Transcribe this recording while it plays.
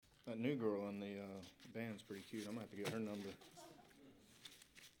That new girl in the band's pretty cute. I'm going to have to get her number.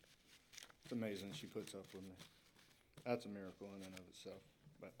 It's amazing she puts up with me. That's a miracle in and of itself.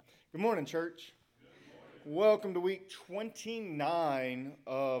 But good morning, church. Good morning. Welcome to week 29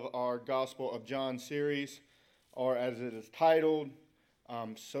 of our Gospel of John series, or as it is titled,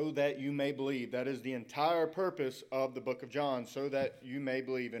 So That You May Believe. That is the entire purpose of the book of John, so that you may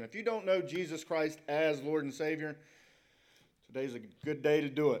believe. And if you don't know Jesus Christ as Lord and Savior, today's a good day to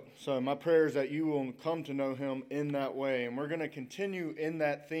do it. So my prayer is that you will come to know him in that way. And we're going to continue in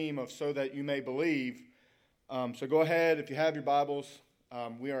that theme of so that you may believe. So go ahead, if you have your Bibles.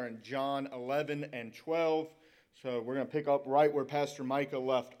 We are in John 11 and 12. So we're going to pick up right where Pastor Micah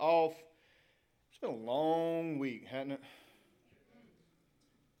left off. It's been a long week, hasn't it?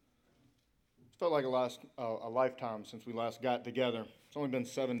 It felt like a lifetime since we last got together. It's only been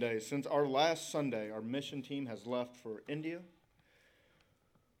 7 days. Since our last Sunday, our mission team has left for India.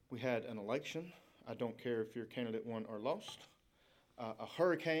 We had an election. I don't care if your candidate won or lost. A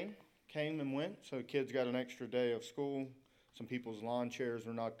hurricane came and went, so kids got an extra day of school. Some people's lawn chairs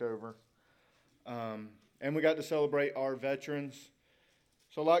were knocked over. And we got to celebrate our veterans.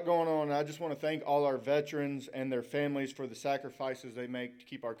 So a lot going on. I just want to thank all our veterans and their families for the sacrifices they make to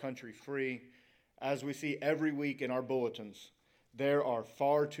keep our country free. As we see every week in our bulletins, there are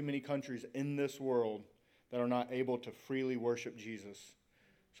far too many countries in this world that are not able to freely worship Jesus.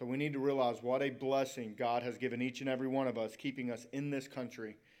 So we need to realize what a blessing God has given each and every one of us, keeping us in this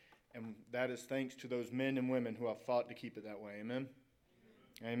country. And that is thanks to those men and women who have fought to keep it that way. Amen?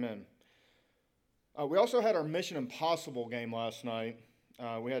 Amen. We also had our Mission Impossible game last night.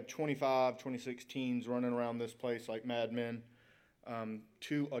 We had 25, 26 teens running around this place like madmen.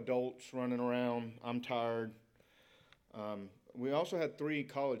 2 adults running around. I'm tired. We also had 3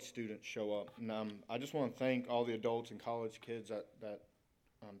 college students show up. And I just want to thank all the adults and college kids that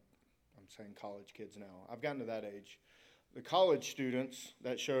I'm saying college kids now. I've gotten to that age. The college students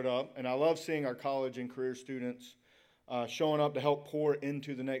that showed up, and I love seeing our college and career students showing up to help pour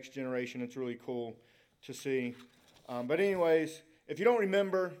into the next generation. It's really cool to see. But anyways, if you don't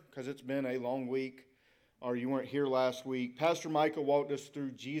remember, because it's been a long week, or you weren't here last week, Pastor Micah walked us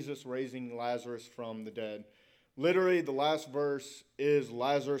through Jesus raising Lazarus from the dead. Literally, the last verse is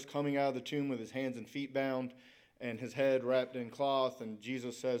Lazarus coming out of the tomb with his hands and feet bound and his head wrapped in cloth, and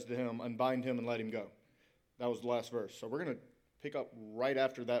Jesus says to him, unbind him and let him go. That was the last verse. So we're going to pick up right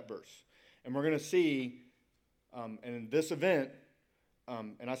after that verse. And we're going to see, in this event,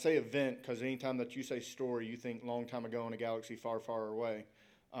 and I say event because anytime that you say story, you think long time ago in a galaxy far, far away.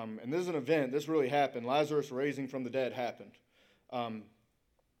 And this is an event. This really happened. Lazarus raising from the dead happened.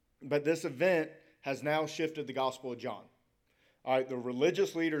 But this event has now shifted the Gospel of John. All right, the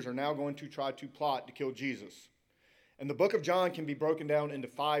religious leaders are now going to try to plot to kill Jesus. And the book of John can be broken down into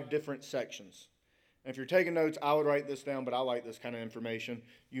 5 different sections. And if you're taking notes, I would write this down, but I like this kind of information.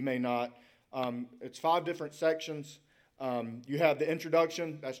 You may not. It's 5 different sections. You have the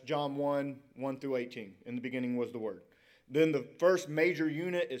introduction. That's John 1 through 18. In the beginning was the Word. Then the first major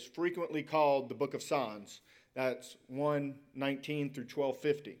unit is frequently called the Book of Signs. That's 1:19 through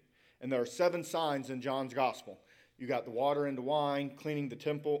 12:50. And there are 7 signs in John's Gospel. You got the water into wine, clearing the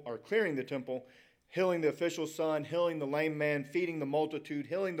temple, healing the official's son, healing the lame man, feeding the multitude,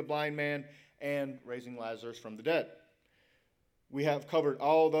 healing the blind man, and raising Lazarus from the dead. We have covered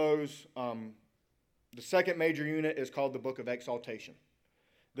all those. The second major unit is called the Book of Exaltation.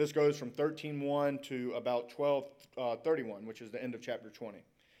 This goes from 13:1 to about 12:31, which is the end of chapter 20.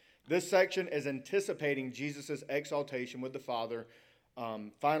 This section is anticipating Jesus' exaltation with the Father,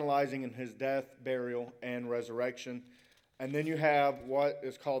 finalizing in his death, burial, and resurrection. And then you have what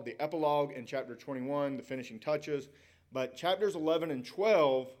is called the epilogue in chapter 21, the finishing touches. But chapters 11 and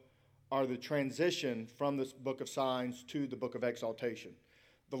 12 are the transition from this book of signs to the book of exaltation.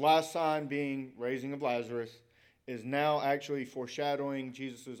 The last sign being raising of Lazarus is now actually foreshadowing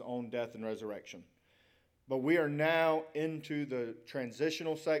Jesus' own death and resurrection. But we are now into the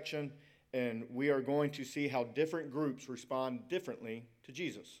transitional section, and we are going to see how different groups respond differently to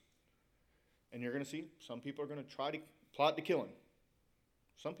Jesus. And you're going to see some people are going to try to plot to kill him.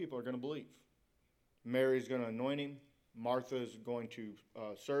 Some people are going to believe. Mary's going to anoint him. Martha's going to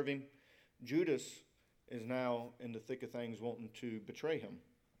serve him. Judas is now in the thick of things wanting to betray him.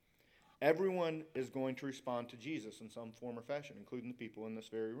 Everyone is going to respond to Jesus in some form or fashion, including the people in this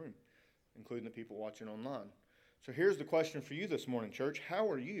very room, including the people watching online. So here's the question for you this morning, church. How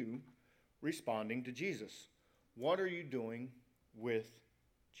are you responding to Jesus? What are you doing with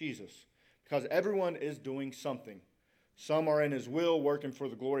Jesus? Because everyone is doing something. Some are in his will, working for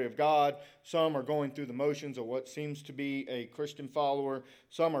the glory of God. Some are going through the motions of what seems to be a Christian follower.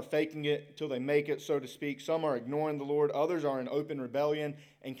 Some are faking it until they make it, so to speak. Some are ignoring the Lord. Others are in open rebellion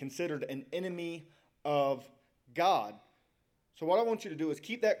and considered an enemy of God. So what I want you to do is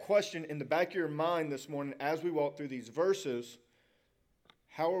keep that question in the back of your mind this morning as we walk through these verses.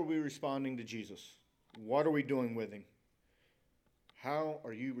 How are we responding to Jesus? What are we doing with him? How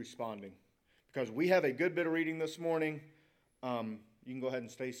are you responding? Because we have a good bit of reading this morning. You can go ahead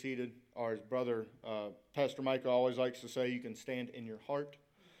and stay seated. Our brother, Pastor Michael, always likes to say you can stand in your heart.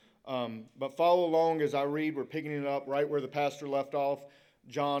 But follow along as I read. We're picking it up right where the pastor left off.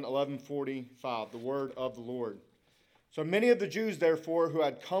 John 11:45, the word of the Lord. So many of the Jews, therefore, who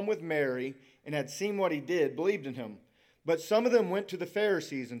had come with Mary and had seen what he did, believed in him. But some of them went to the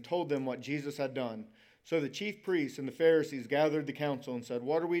Pharisees and told them what Jesus had done. So the chief priests and the Pharisees gathered the council and said,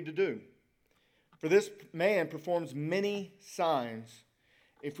 "What are we to do? For this man performs many signs.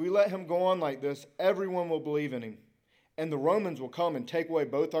 If we let him go on like this, everyone will believe in him, and the Romans will come and take away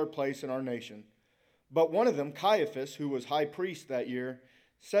both our place and our nation." But one of them, Caiaphas, who was high priest that year,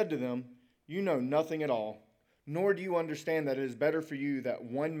 said to them, "You know nothing at all, nor do you understand that it is better for you that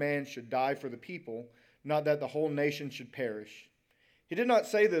one man should die for the people, not that the whole nation should perish." He did not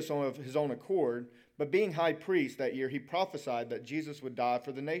say this of his own accord, but being high priest that year, he prophesied that Jesus would die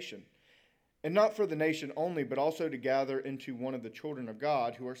for the nation. And not for the nation only, but also to gather into one of the children of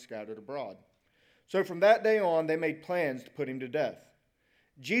God who are scattered abroad. So from that day on, they made plans to put him to death.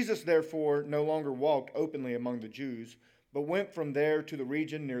 Jesus, therefore, no longer walked openly among the Jews, but went from there to the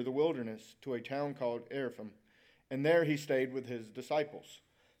region near the wilderness, to a town called Ephraim. And there he stayed with his disciples.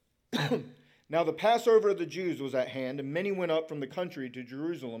 Now the Passover of the Jews was at hand, and many went up from the country to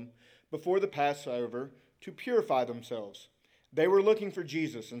Jerusalem before the Passover to purify themselves. They were looking for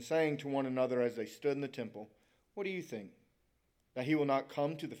Jesus and saying to one another as they stood in the temple, "What do you think? That he will not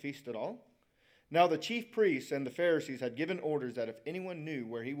come to the feast at all?" Now the chief priests and the Pharisees had given orders that if anyone knew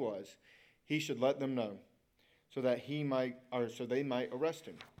where he was, he should let them know, so they might arrest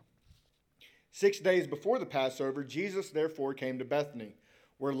him. 6 days before the Passover, Jesus therefore came to Bethany,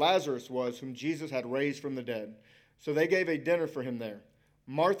 where Lazarus was, whom Jesus had raised from the dead. So they gave a dinner for him there.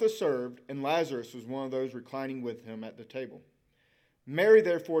 Martha served, and Lazarus was one of those reclining with him at the table. Mary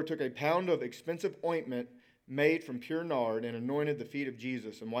therefore took a pound of expensive ointment made from pure nard and anointed the feet of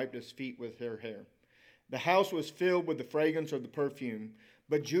Jesus and wiped his feet with her hair. The house was filled with the fragrance of the perfume.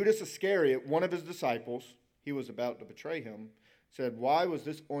 But Judas Iscariot, one of his disciples, he was about to betray him, said, "Why was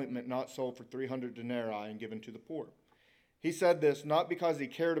this ointment not sold for 300 denarii and given to the poor?" He said this not because he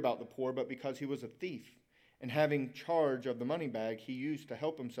cared about the poor, but because he was a thief, and having charge of the money bag, he used to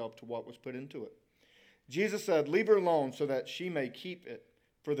help himself to what was put into it. Jesus said, "Leave her alone so that she may keep it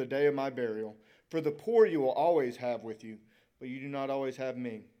for the day of my burial. For the poor you will always have with you, but you do not always have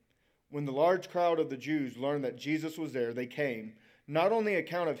me." When the large crowd of the Jews learned that Jesus was there, they came, not on the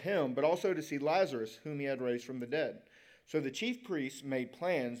account of him, but also to see Lazarus, whom he had raised from the dead. So the chief priests made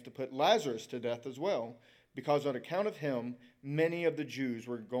plans to put Lazarus to death as well, because on account of him, many of the Jews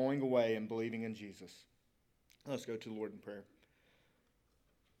were going away and believing in Jesus. Let's go to the Lord in prayer.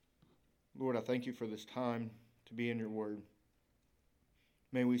 Lord, I thank you for this time to be in your word.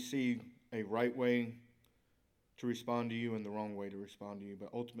 May we see a right way to respond to you and the wrong way to respond to you, but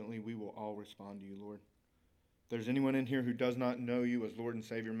ultimately we will all respond to you, Lord. If there's anyone in here who does not know you as Lord and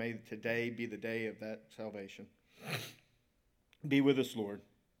Savior, may today be the day of that salvation. Be with us, Lord.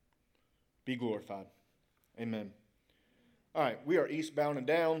 Be glorified. Amen. All right, we are eastbound and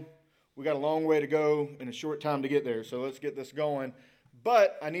down. We got a long way to go and a short time to get there, so let's get this going.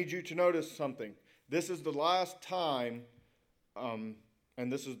 But I need you to notice something. This is the last time, and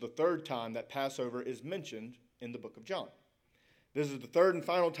this is the third time that Passover is mentioned in the book of John. This is the third and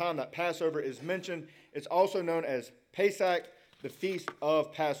final time that Passover is mentioned. It's also known as Pesach, the Feast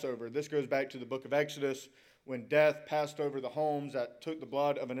of Passover. This goes back to the book of Exodus, when death passed over the homes that took the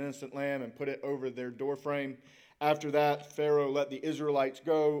blood of an innocent lamb and put it over their doorframe. After that, Pharaoh let the Israelites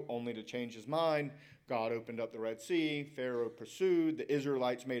go, only to change his mind. God opened up the Red Sea. Pharaoh pursued. The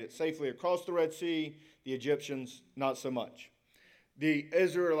Israelites made it safely across the Red Sea. The Egyptians, not so much. The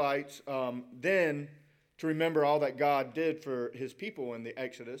Israelites then, to remember all that God did for his people in the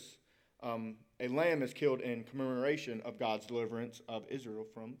Exodus, a lamb is killed in commemoration of God's deliverance of Israel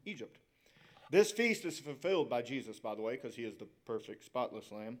from Egypt. This feast is fulfilled by Jesus, by the way, because he is the perfect,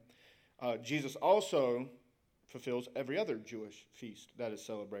 spotless lamb. Jesus also fulfills every other Jewish feast that is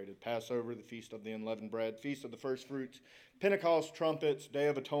celebrated. Passover, the Feast of the Unleavened Bread, Feast of the First Fruits, Pentecost, trumpets, Day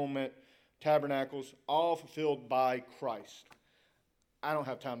of Atonement, Tabernacles, all fulfilled by Christ. I don't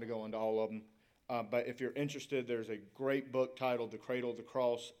have time to go into all of them. But if you're interested, there's a great book titled The Cradle, the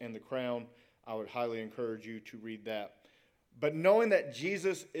Cross, and the Crown. I would highly encourage you to read that. But knowing that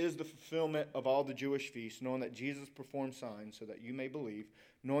Jesus is the fulfillment of all the Jewish feasts, knowing that Jesus performed signs so that you may believe,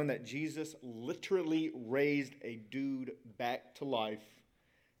 knowing that Jesus literally raised a dude back to life,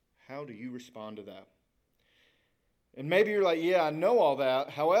 how do you respond to that? And maybe you're like, yeah, I know all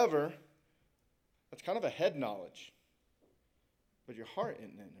that. However, that's kind of a head knowledge. But your heart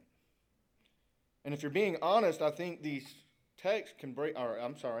isn't in it. And if you're being honest, I think these texts can break, or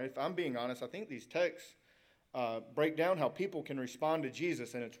I'm sorry, if I'm being honest, I think these texts break down how people can respond to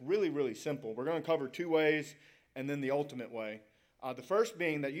Jesus, and it's really, really simple. We're going to cover two ways and then the ultimate way. The first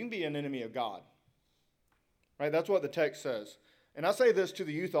being that you can be an enemy of God. Right? That's what the text says. And I say this to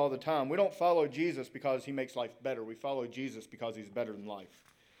the youth all the time. We don't follow Jesus because he makes life better. We follow Jesus because he's better than life.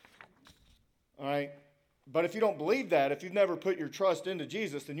 All right? But if you don't believe that, if you've never put your trust into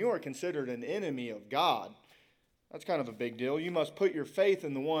Jesus, then you are considered an enemy of God. That's kind of a big deal. You must put your faith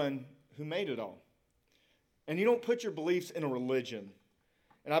in the one who made it all. And you don't put your beliefs in a religion.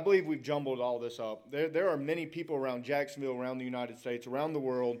 And I believe we've jumbled all this up. There are many people around Jacksonville, around the United States, around the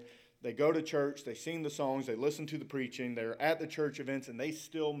world. They go to church, they sing the songs, they listen to the preaching, they're at the church events, and they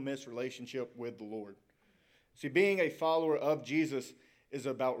still miss relationship with the Lord. See, being a follower of Jesus is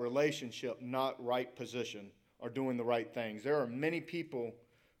about relationship, not right position or doing the right things. There are many people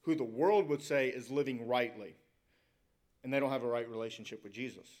who the world would say is living rightly, and they don't have a right relationship with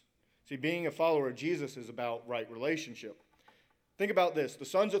Jesus. See, being a follower of Jesus is about right relationship. Think about this. The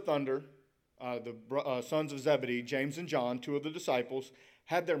sons of thunder, the sons of Zebedee, James and John, two of the disciples,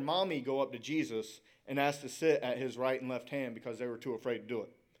 had their mommy go up to Jesus and ask to sit at his right and left hand because they were too afraid to do it.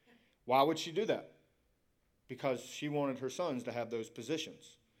 Why would she do that? Because she wanted her sons to have those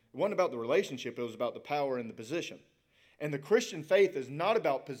positions. It wasn't about the relationship, it was about the power and the position. And the Christian faith is not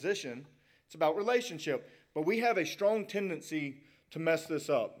about position, it's about relationship. But we have a strong tendency to mess this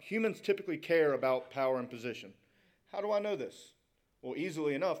up. Humans typically care about power and position. How do I know this? Well,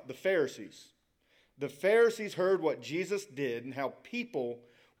 easily enough, the Pharisees. The Pharisees heard what Jesus did and how people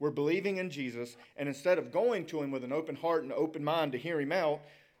were believing in Jesus, and instead of going to him with an open heart and open mind to hear him out,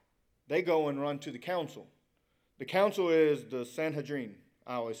 they go and run to the council. The council is the Sanhedrin.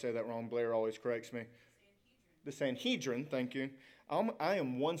 I always say that wrong. Blair always corrects me. The Sanhedrin, thank you. I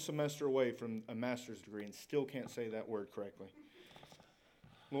am one semester away from a master's degree and still can't say that word correctly.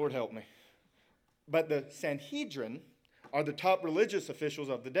 Lord help me. But the Sanhedrin are the top religious officials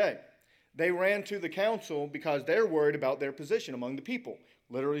of the day. They ran to the council because they're worried about their position among the people.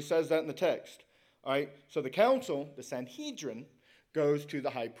 Literally says that in the text. All right. So the council, the Sanhedrin, goes to the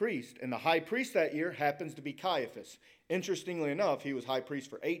high priest. And the high priest that year happens to be Caiaphas. Interestingly enough, he was high priest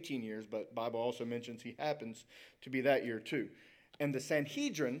for 18 years, but the Bible also mentions he happens to be that year too. And the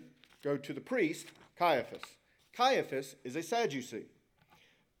Sanhedrin go to the priest, Caiaphas. Caiaphas is a Sadducee.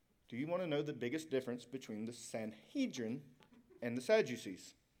 Do you want to know the biggest difference between the Sanhedrin and the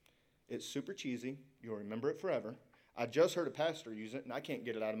Sadducees? It's super cheesy. You'll remember it forever. I just heard a pastor use it, and I can't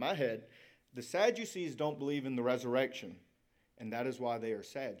get it out of my head. The Sadducees don't believe in the resurrection, and that is why they are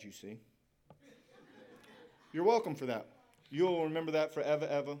sad, you see. You're welcome for that. You'll remember that forever,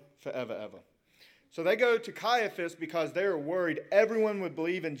 ever, forever, ever. So they go to Caiaphas because they are worried everyone would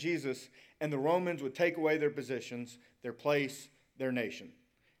believe in Jesus, and the Romans would take away their positions, their place, their nation.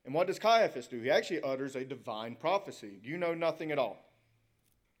 And what does Caiaphas do? He actually utters a divine prophecy. You know nothing at all.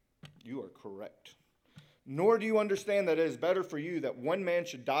 You are correct. Nor do you understand that it is better for you that one man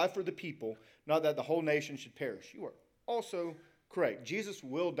should die for the people, not that the whole nation should perish. You are also correct. Jesus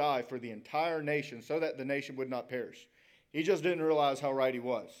will die for the entire nation so that the nation would not perish. He just didn't realize how right he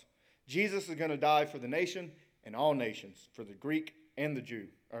was. Jesus is going to die for the nation and all nations, for the Greek and the Jew,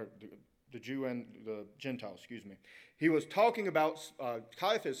 or the Jew and the Gentile, excuse me. He was talking about,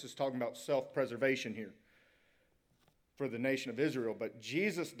 Caiaphas is talking about self-preservation here for the nation of Israel, but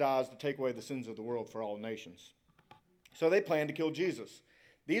Jesus dies to take away the sins of the world for all nations. So they plan to kill Jesus.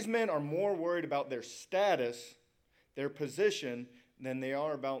 These men are more worried about their status, their position, than they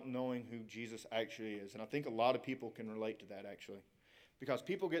are about knowing who Jesus actually is. And I think a lot of people can relate to that, actually, because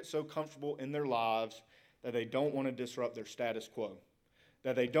people get so comfortable in their lives that they don't want to disrupt their status quo,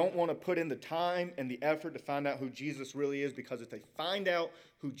 that they don't want to put in the time and the effort to find out who Jesus really is, because if they find out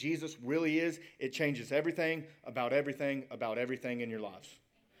who Jesus really is, it changes everything about everything in your lives.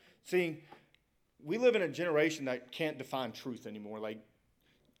 See, we live in a generation that can't define truth anymore. Like,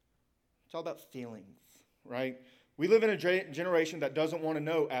 it's all about feelings, right? We live in a generation that doesn't want to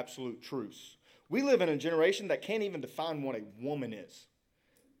know absolute truths. We live in a generation that can't even define what a woman is.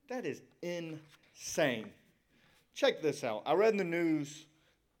 That is insane. Check this out. I read in the news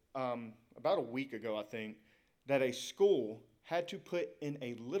about a week ago, I think, that a school had to put in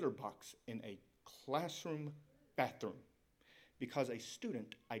a litter box in a classroom bathroom because a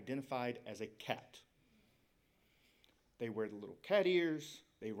student identified as a cat. They wear the little cat ears,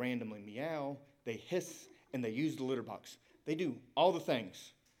 they randomly meow, they hiss, and they use the litter box. They do all the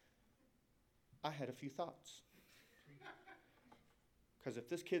things. I had a few thoughts. Because if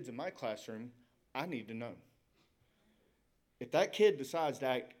this kid's in my classroom, I need to know. If that kid decides to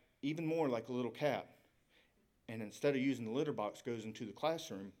act even more like a little cat, and instead of using the litter box goes into the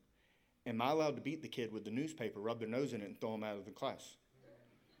classroom, am I allowed to beat the kid with the newspaper, rub their nose in it, and throw them out of the class?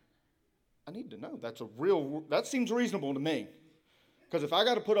 I need to know. That seems reasonable to me. Because if I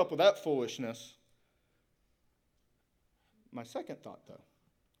got to put up with that foolishness, my second thought, though,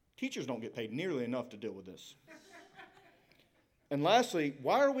 teachers don't get paid nearly enough to deal with this. And lastly,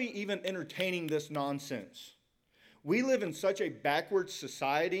 why are we even entertaining this nonsense? We live in such a backwards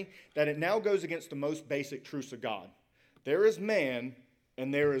society that it now goes against the most basic truths of God. There is man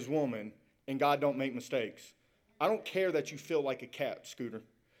and there is woman, and God don't make mistakes. I don't care that you feel like a cat, Scooter.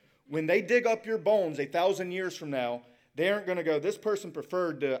 When they dig up your bones 1,000 years from now, they aren't going to go, this person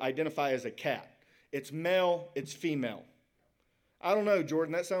preferred to identify as a cat. It's male, it's female. I don't know,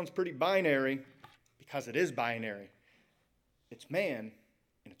 Jordan, that sounds pretty binary, because it is binary. It's man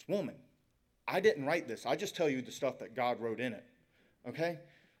and it's woman. I didn't write this. I just tell you the stuff that God wrote in it. Okay?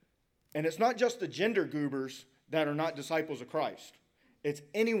 And it's not just the gender goobers that are not disciples of Christ. It's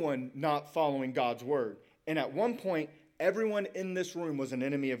anyone not following God's word. And at one point, everyone in this room was an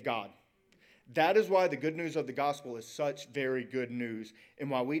enemy of God. That is why the good news of the gospel is such very good news, and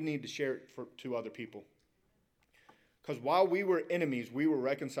why we need to share it to other people. Because while we were enemies, we were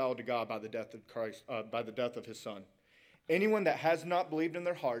reconciled to God by the death of Christ, by the death of his Son. Anyone that has not believed in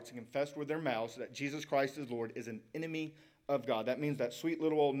their hearts and confessed with their mouths that Jesus Christ is Lord is an enemy of God. That means that sweet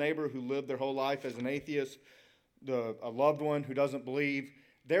little old neighbor who lived their whole life as an atheist, a loved one who doesn't believe.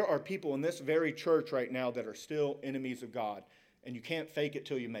 There are people in this very church right now that are still enemies of God, and you can't fake it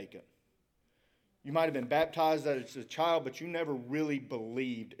till you make it. You might have been baptized as a child, but you never really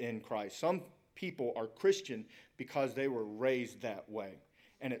believed in Christ. Some people are Christian because they were raised that way,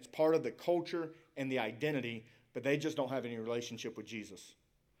 and it's part of the culture and the identity, but they just don't have any relationship with Jesus.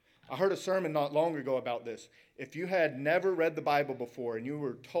 I heard a sermon not long ago about this. If you had never read the Bible before and you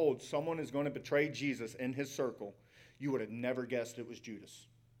were told someone is going to betray Jesus in his circle, you would have never guessed it was Judas.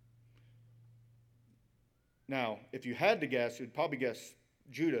 Now, if you had to guess, you'd probably guess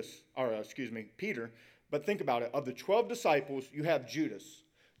Peter. But think about it. Of the 12 disciples, you have Judas.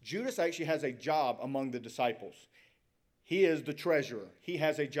 Judas actually has a job among the disciples. He is the treasurer. He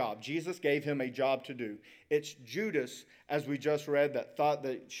has a job. Jesus gave him a job to do. It's Judas, as we just read, that thought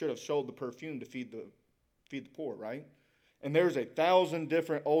that should have sold the perfume to feed the poor, right? And there's 1,000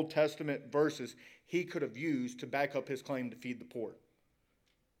 different Old Testament verses he could have used to back up his claim to feed the poor.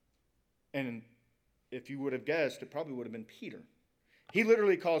 And if you would have guessed, it probably would have been Peter. He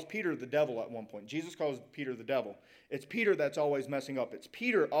literally calls Peter the devil at one point. Jesus calls Peter the devil. It's Peter that's always messing up. It's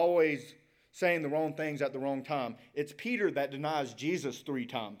Peter always saying the wrong things at the wrong time. It's Peter that denies Jesus 3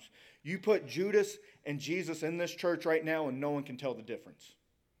 times. You put Judas and Jesus in this church right now, and no one can tell the difference.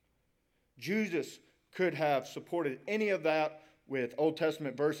 Judas could have supported any of that with Old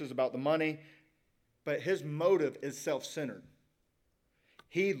Testament verses about the money, but his motive is self-centered.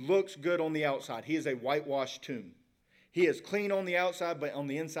 He looks good on the outside. He is a whitewashed tomb. He is clean on the outside, but on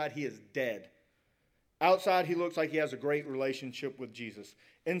the inside, he is dead. Outside, he looks like he has a great relationship with Jesus.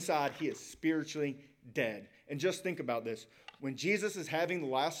 Inside, he is spiritually dead. And just think about this. When Jesus is having the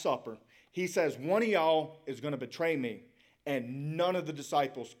Last Supper, he says, one of y'all is going to betray me. And none of the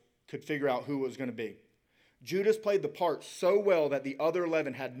disciples could figure out who it was going to be. Judas played the part so well that the other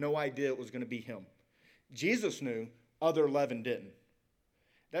 11 had no idea it was going to be him. Jesus knew, other 11 didn't.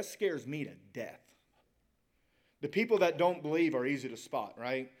 That scares me to death. The people that don't believe are easy to spot,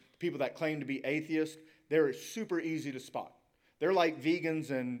 right? The people that claim to be atheists, they're super easy to spot. They're like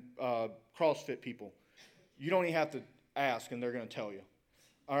vegans and CrossFit people. You don't even have to ask, and they're going to tell you.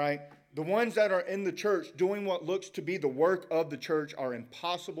 All right? The ones that are in the church doing what looks to be the work of the church are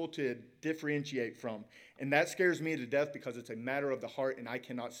impossible to differentiate from. And that scares me to death because it's a matter of the heart, and I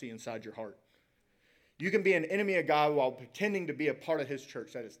cannot see inside your heart. You can be an enemy of God while pretending to be a part of his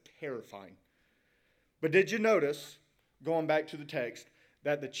church. That is terrifying. But did you notice, going back to the text,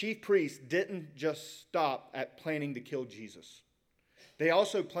 that the chief priests didn't just stop at planning to kill Jesus? They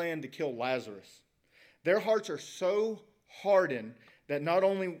also planned to kill Lazarus. Their hearts are so hardened that not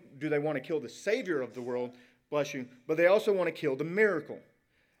only do they want to kill the Savior of the world, bless you, but they also want to kill the miracle.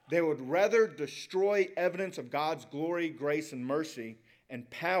 They would rather destroy evidence of God's glory, grace, and mercy and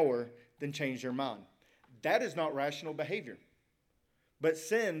power then change their mind. That is not rational behavior. But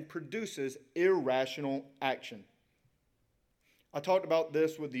sin produces irrational action. I talked about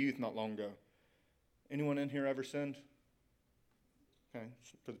this with the youth not long ago. Anyone in here ever sinned? Okay.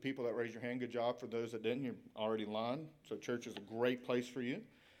 For the people that raised your hand, good job. For those that didn't, you're already lying. So church is a great place for you.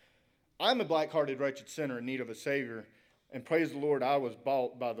 I'm a black-hearted, wretched sinner in need of a Savior. And praise the Lord, I was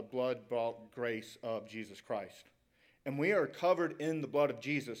bought by the blood-bought grace of Jesus Christ. And we are covered in the blood of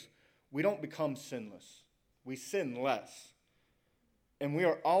Jesus. We don't become sinless. We sin less. And we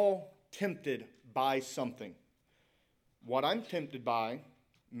are all tempted by something. What I'm tempted by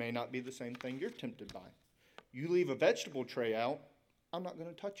may not be the same thing you're tempted by. You leave a vegetable tray out, I'm not going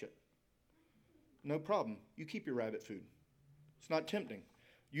to touch it. No problem. You keep your rabbit food. It's not tempting.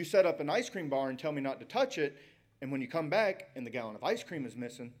 You set up an ice cream bar and tell me not to touch it, and when you come back and the gallon of ice cream is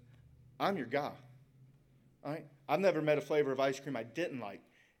missing, I'm your guy. All right? I've never met a flavor of ice cream I didn't like.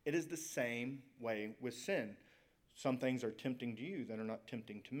 It is the same way with sin. Some things are tempting to you that are not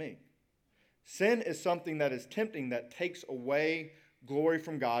tempting to me. Sin is something that is tempting that takes away glory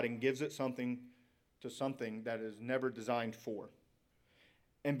from God and gives it something that is never designed for.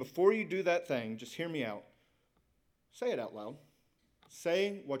 And before you do that thing, just hear me out. Say it out loud.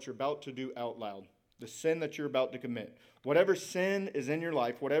 Say what you're about to do out loud. The sin that you're about to commit. Whatever sin is in your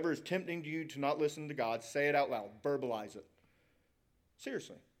life, whatever is tempting to you to not listen to God, say it out loud. Verbalize it.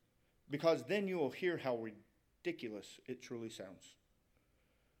 Seriously. Because then you will hear how ridiculous it truly sounds.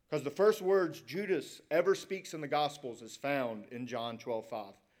 Because the first words Judas ever speaks in the Gospels is found in John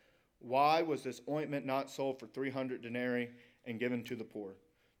 12:5. Why was this ointment not sold for 300 denarii and given to the poor?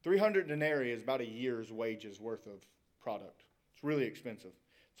 300 denarii is about a year's wages worth of product. It's really expensive.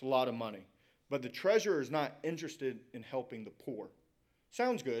 It's a lot of money. But the treasurer is not interested in helping the poor.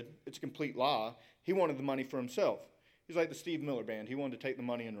 Sounds good. It's a complete lie. He wanted the money for himself. He's like the Steve Miller Band. He wanted to take the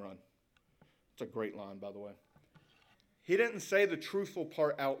money and run. It's a great line, by the way. He didn't say the truthful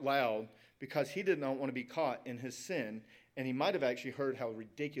part out loud because he did not want to be caught in his sin, and he might have actually heard how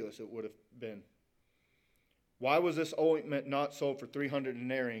ridiculous it would have been. Why was this ointment not sold for 300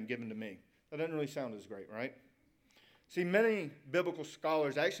 denarii and given to me? That doesn't really sound as great, right? See, many biblical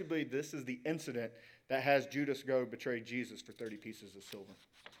scholars actually believe this is the incident that has Judas go betray Jesus for 30 pieces of silver.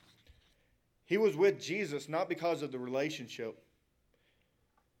 He was with Jesus not because of the relationship.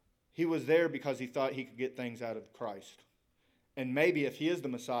 He was there because he thought he could get things out of Christ. And maybe if he is the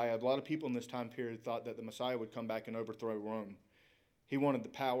Messiah, a lot of people in this time period thought that the Messiah would come back and overthrow Rome. He wanted the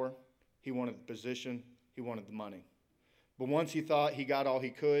power, he wanted the position, he wanted the money. But once he thought he got all he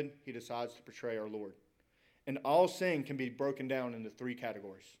could, he decides to betray our Lord. And all sin can be broken down into three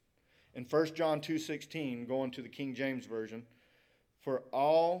categories. In 1 John 2:16, going to the King James Version, for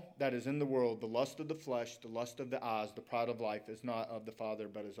all that is in the world, the lust of the flesh, the lust of the eyes, the pride of life, is not of the Father,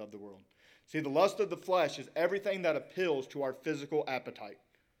 but is of the world. See, the lust of the flesh is everything that appeals to our physical appetite.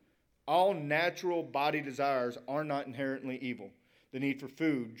 All natural body desires are not inherently evil. The need for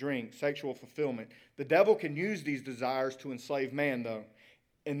food, drink, sexual fulfillment. The devil can use these desires to enslave man, though.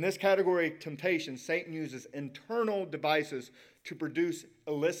 In this category of temptation, Satan uses internal devices to produce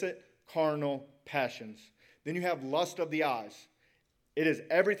illicit carnal passions. Then you have lust of the eyes. It is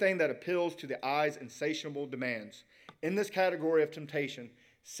everything that appeals to the eye's insatiable demands. In this category of temptation,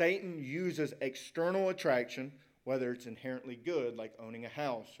 Satan uses external attraction, whether it's inherently good, like owning a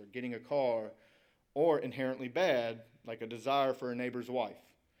house or getting a car, or inherently bad, like a desire for a neighbor's wife,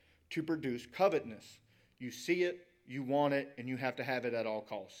 to produce covetousness. You see it, you want it, and you have to have it at all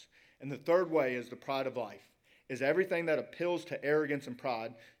costs. And the third way is the pride of life, is everything that appeals to arrogance and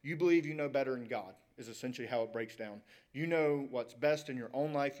pride. You believe you know better than God, is essentially how it breaks down. You know what's best in your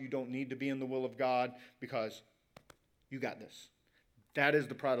own life. You don't need to be in the will of God because you got this. That is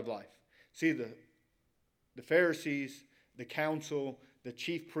the pride of life. See, the Pharisees, the council, the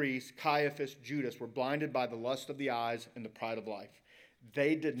chief priests, Caiaphas, Judas were blinded by the lust of the eyes and the pride of life.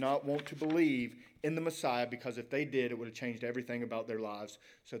 They did not want to believe in the Messiah because if they did, it would have changed everything about their lives.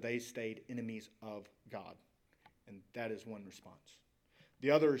 So they stayed enemies of God. And that is one response.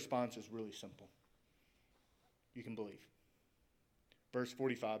 The other response is really simple. You can believe. Verse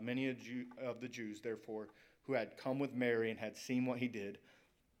 45, many of the Jews, therefore, who had come with Mary and had seen what he did,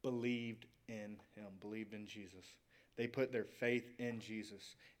 believed in him, believed in Jesus. They put their faith in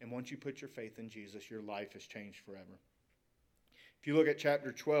Jesus. And once you put your faith in Jesus, your life is changed forever. If you look at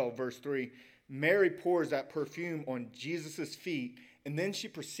chapter 12, verse 3, Mary pours that perfume on Jesus' feet, and then she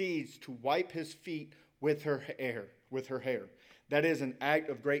proceeds to wipe his feet with her hair. That is an act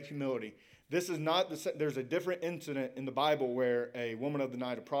of great humility. This is not there's a different incident in the Bible where a woman of the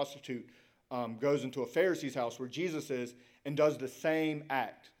night, a prostitute, goes into a Pharisee's house where Jesus is and does the same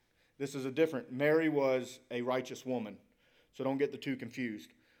act. This is a different. Mary was a righteous woman, so don't get the two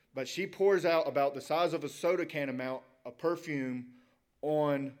confused. But she pours out about the size of a soda can amount of perfume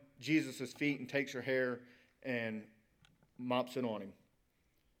on Jesus' feet and takes her hair and mops it on him.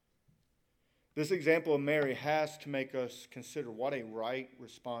 This example of Mary has to make us consider what a right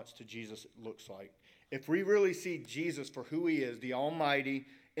response to Jesus looks like. If we really see Jesus for who he is, the almighty,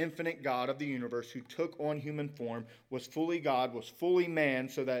 infinite God of the universe who took on human form, was fully God, was fully man,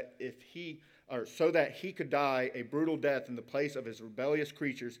 so that he could die a brutal death in the place of his rebellious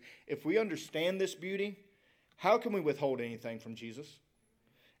creatures, if we understand this beauty, how can we withhold anything from Jesus?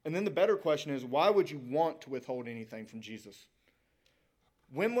 And then the better question is, why would you want to withhold anything from Jesus?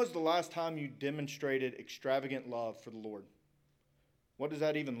 When was the last time you demonstrated extravagant love for the Lord? What does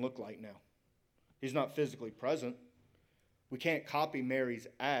that even look like now? He's not physically present. We can't copy Mary's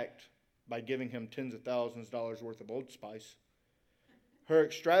act by giving him tens of thousands of dollars worth of Old Spice. Her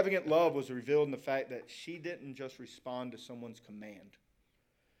extravagant love was revealed in the fact that she didn't just respond to someone's command.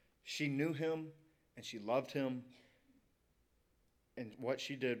 She knew him and she loved him. And what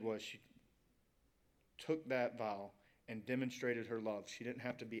she did was she took that vow and demonstrated her love. She didn't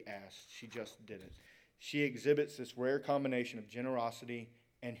have to be asked. She just did it. She exhibits this rare combination of generosity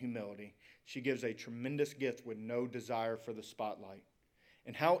and humility. She gives a tremendous gift with no desire for the spotlight.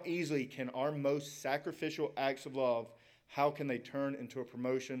 And how easily can our most sacrificial acts of love, how can they turn into a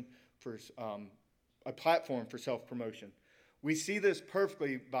promotion for a platform for self-promotion? We see this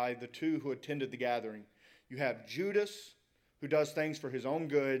perfectly by the two who attended the gathering. You have Judas, who does things for his own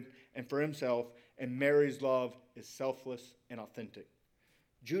good and for himself, and Mary's love is selfless and authentic.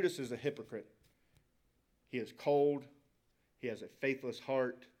 Judas is a hypocrite. He is cold. He has a faithless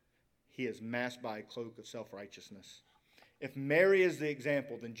heart. He is masked by a cloak of self-righteousness. If Mary is the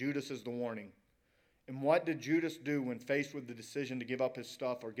example, then Judas is the warning. And what did Judas do when faced with the decision to give up his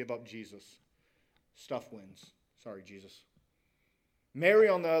stuff or give up Jesus? Stuff wins. Sorry, Jesus. Mary,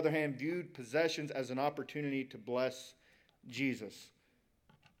 on the other hand, viewed possessions as an opportunity to bless Jesus.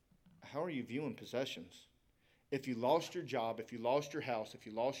 How are you viewing possessions? If you lost your job, if you lost your house, if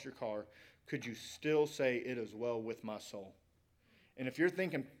you lost your car, could you still say it is well with my soul? And if you're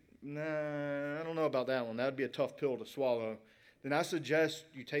thinking, nah, I don't know about that one, that would be a tough pill to swallow, then I suggest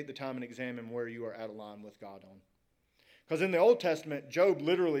you take the time and examine where you are out of line with God on. Because in the Old Testament, Job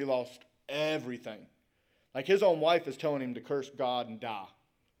literally lost everything. Like his own wife is telling him to curse God and die.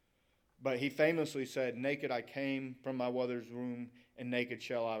 But he famously said, naked I came from my mother's womb, and naked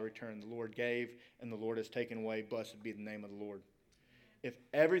shall I return. The Lord gave, and the Lord has taken away. Blessed be the name of the Lord. If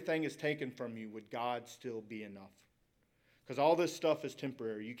everything is taken from you, would God still be enough? Because all this stuff is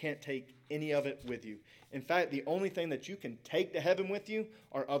temporary. You can't take any of it with you. In fact, the only thing that you can take to heaven with you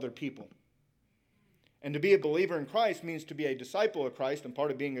are other people. And to be a believer in Christ means to be a disciple of Christ, and part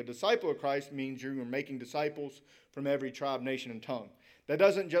of being a disciple of Christ means you are making disciples from every tribe, nation, and tongue. That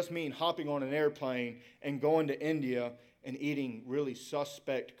doesn't just mean hopping on an airplane and going to India and eating really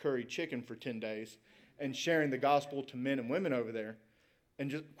suspect curry chicken for 10 days and sharing the gospel to men and women over there. And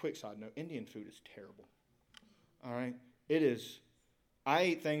just a quick side note, Indian food is terrible. All right? It is. I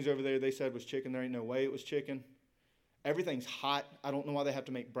ate things over there they said was chicken. There ain't no way it was chicken. Everything's hot. I don't know why they have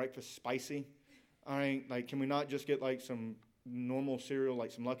to make breakfast spicy. All right? Like, can we not just get like some normal cereal,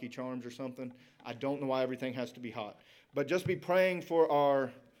 like some Lucky Charms or something? I don't know why everything has to be hot. But just be praying for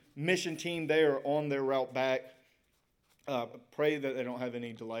our mission team there on their route back. Pray that they don't have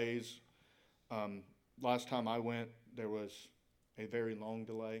any delays. Last time I went, there was a very long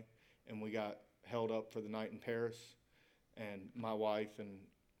delay, and we got held up for the night in Paris. And my wife and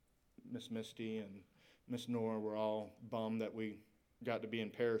Miss Misty and Miss Nora were all bummed that we got to be in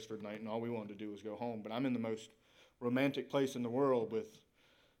Paris for the night, and all we wanted to do was go home. But I'm in the most romantic place in the world with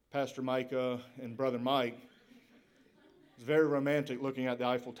Pastor Micah and Brother Mike. It's very romantic looking at the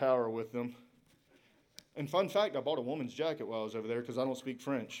Eiffel Tower with them. And fun fact, I bought a woman's jacket while I was over there because I don't speak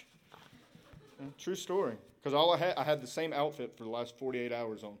French. True story. Because I had the same outfit for the last 48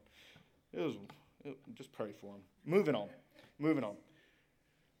 hours on. Just pray for them. Moving on.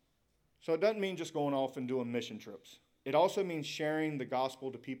 So it doesn't mean just going off and doing mission trips. It also means sharing the gospel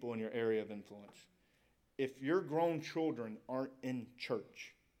to people in your area of influence. If your grown children aren't in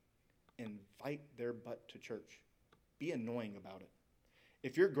church, invite their butt to church. Be annoying about it.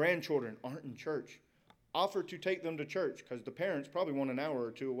 If your grandchildren aren't in church, offer to take them to church because the parents probably want an hour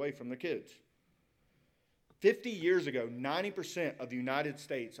or two away from the kids. 50 years ago, 90% of the United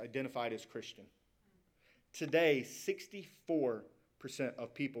States identified as Christian. Today, 64%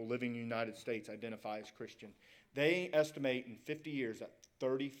 of people living in the United States identify as Christian. They estimate in 50 years that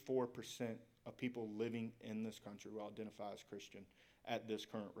 34% of people living in this country will identify as Christian at this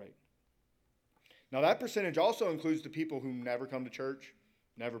current rate. Now, that percentage also includes the people who never come to church,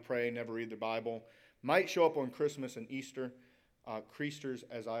 never pray, never read their Bible, might show up on Christmas and Easter, creasters,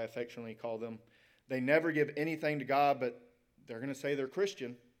 as I affectionately call them. They never give anything to God, but they're going to say they're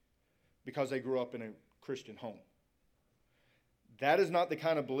Christian because they grew up in a Christian home. That is not the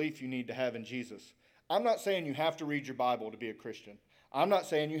kind of belief you need to have in Jesus. I'm not saying you have to read your Bible to be a Christian. I'm not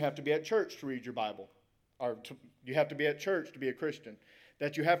saying you have to be at church to read your Bible, or you have to be at church to be a Christian,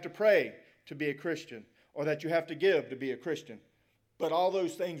 that you have to pray to be a Christian, or that you have to give to be a Christian. But all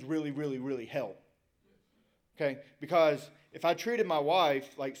those things really, really, really help. Okay? Because if I treated my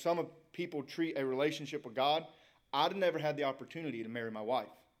wife like some people treat a relationship with God, I'd have never had the opportunity to marry my wife.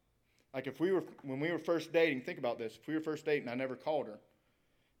 Like when we were first dating, think about this. If we were first dating, I never called her.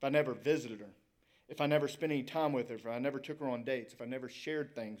 If I never visited her. If I never spent any time with her. If I never took her on dates. If I never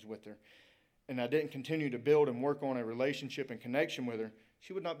shared things with her. And I didn't continue to build and work on a relationship and connection with her,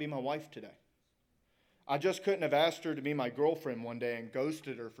 she would not be my wife today. I just couldn't have asked her to be my girlfriend one day and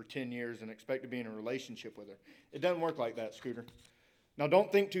ghosted her for 10 years and expect to be in a relationship with her. It doesn't work like that, Scooter. Now,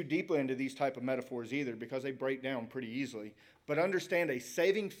 don't think too deeply into these type of metaphors either, because they break down pretty easily. But understand, a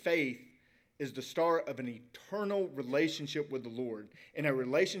saving faith is the start of an eternal relationship with the Lord. And a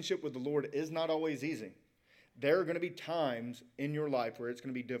relationship with the Lord is not always easy. There are going to be times in your life where it's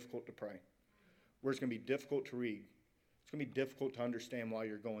going to be difficult to pray, where it's going to be difficult to read. It's going to be difficult to understand why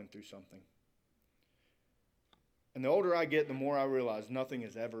you're going through something. And the older I get, the more I realize nothing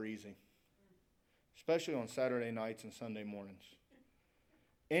is ever easy, especially on Saturday nights and Sunday mornings.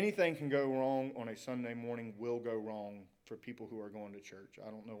 Anything can go wrong on a Sunday morning, will go wrong for people who are going to church.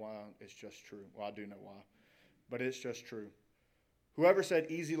 I don't know why, it's just true. Well, I do know why, but it's just true. Whoever said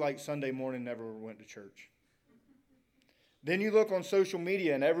easy like Sunday morning never went to church. Then you look on social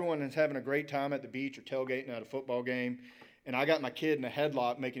media and everyone is having a great time at the beach or tailgating at a football game. And I got my kid in a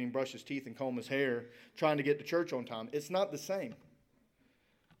headlock making him brush his teeth and comb his hair, trying to get to church on time. It's not the same.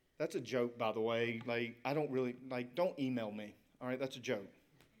 That's a joke, by the way. Don't email me. All right, that's a joke.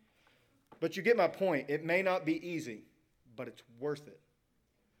 But you get my point. It may not be easy, but it's worth it.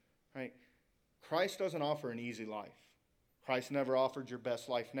 Right? Christ doesn't offer an easy life. Christ never offered your best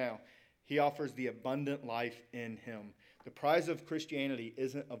life now. He offers the abundant life in him. The prize of Christianity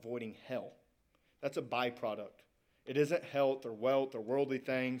isn't avoiding hell. That's a byproduct. It isn't health or wealth or worldly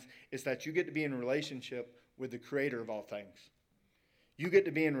things. It's that you get to be in a relationship with the Creator of all things. You get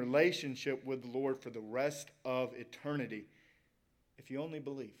to be in relationship with the Lord for the rest of eternity if you only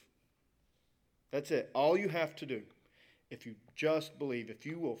believe. That's it. All you have to do, if you just believe, if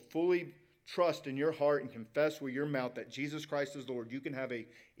you will fully trust in your heart and confess with your mouth that Jesus Christ is Lord, you can have an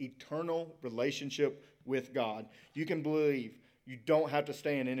eternal relationship with God. You can believe. You don't have to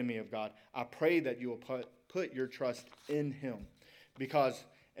stay an enemy of God. I pray that you will put your trust in him. Because,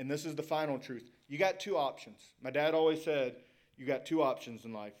 and this is the final truth, you got two options. My dad always said, you got two options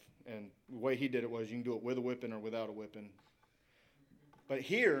in life. And the way he did it was you can do it with a whipping or without a whipping. But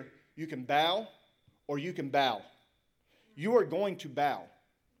here, you can bow or you can bow. You are going to bow.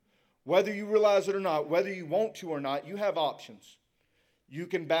 Whether you realize it or not, whether you want to or not, you have options. You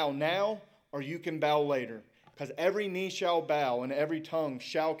can bow now or you can bow later. Because every knee shall bow and every tongue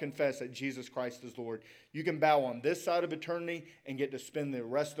shall confess that Jesus Christ is Lord. You can bow on this side of eternity and get to spend the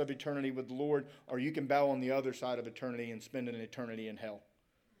rest of eternity with the Lord, or you can bow on the other side of eternity and spend an eternity in hell.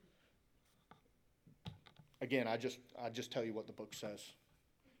 Again, I just tell you what the book says,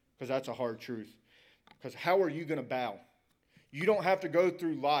 because that's a hard truth. Because how are you going to bow? You don't have to go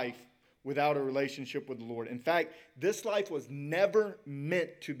through life without a relationship with the Lord. In fact, this life was never meant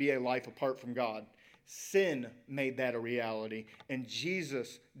to be a life apart from God. Sin made that a reality. And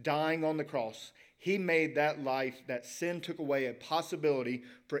Jesus dying on the cross, he made that life that sin took away a possibility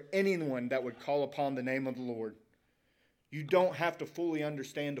for anyone that would call upon the name of the Lord. You don't have to fully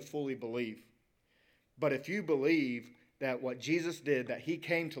understand to fully believe. But if you believe that what Jesus did, that he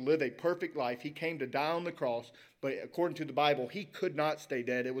came to live a perfect life, he came to die on the cross, but according to the Bible, he could not stay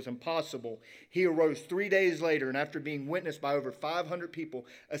dead. It was impossible. He arose 3 days later, and after being witnessed by over 500 people,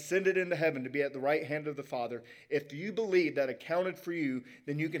 ascended into heaven to be at the right hand of the Father. If you believe that accounted for you,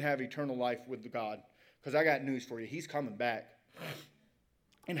 then you can have eternal life with God. Because I got news for you. He's coming back.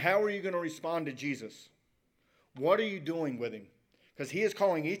 And how are you going to respond to Jesus? What are you doing with him? Because he is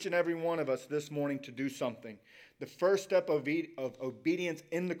calling each and every one of us this morning to do something. The first step of obedience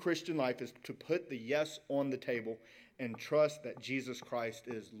in the Christian life is to put the yes on the table and trust that Jesus Christ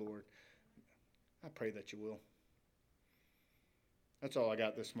is Lord. I pray that you will. That's all I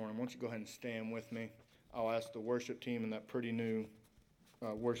got this morning. Why don't you go ahead and stand with me? I'll ask the worship team and that pretty new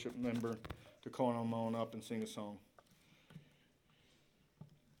worship member to come on up and sing a song.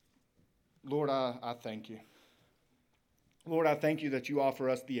 Lord, I thank you. Lord, I thank you that you offer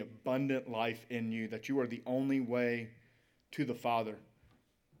us the abundant life in you, that you are the only way to the Father.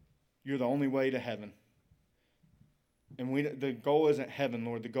 You're the only way to heaven. And the goal isn't heaven,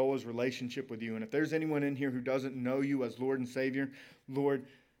 Lord. The goal is relationship with you. And if there's anyone in here who doesn't know you as Lord and Savior, Lord,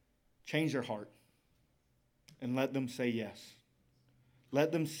 change their heart and let them say yes.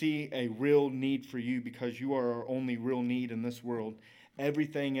 Let them see a real need for you because you are our only real need in this world.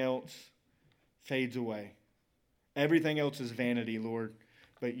 Everything else fades away. Everything else is vanity, Lord,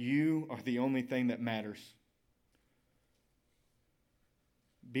 but you are the only thing that matters.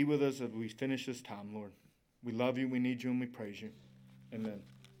 Be with us as we finish this time, Lord. We love you, we need you, and we praise you. Amen.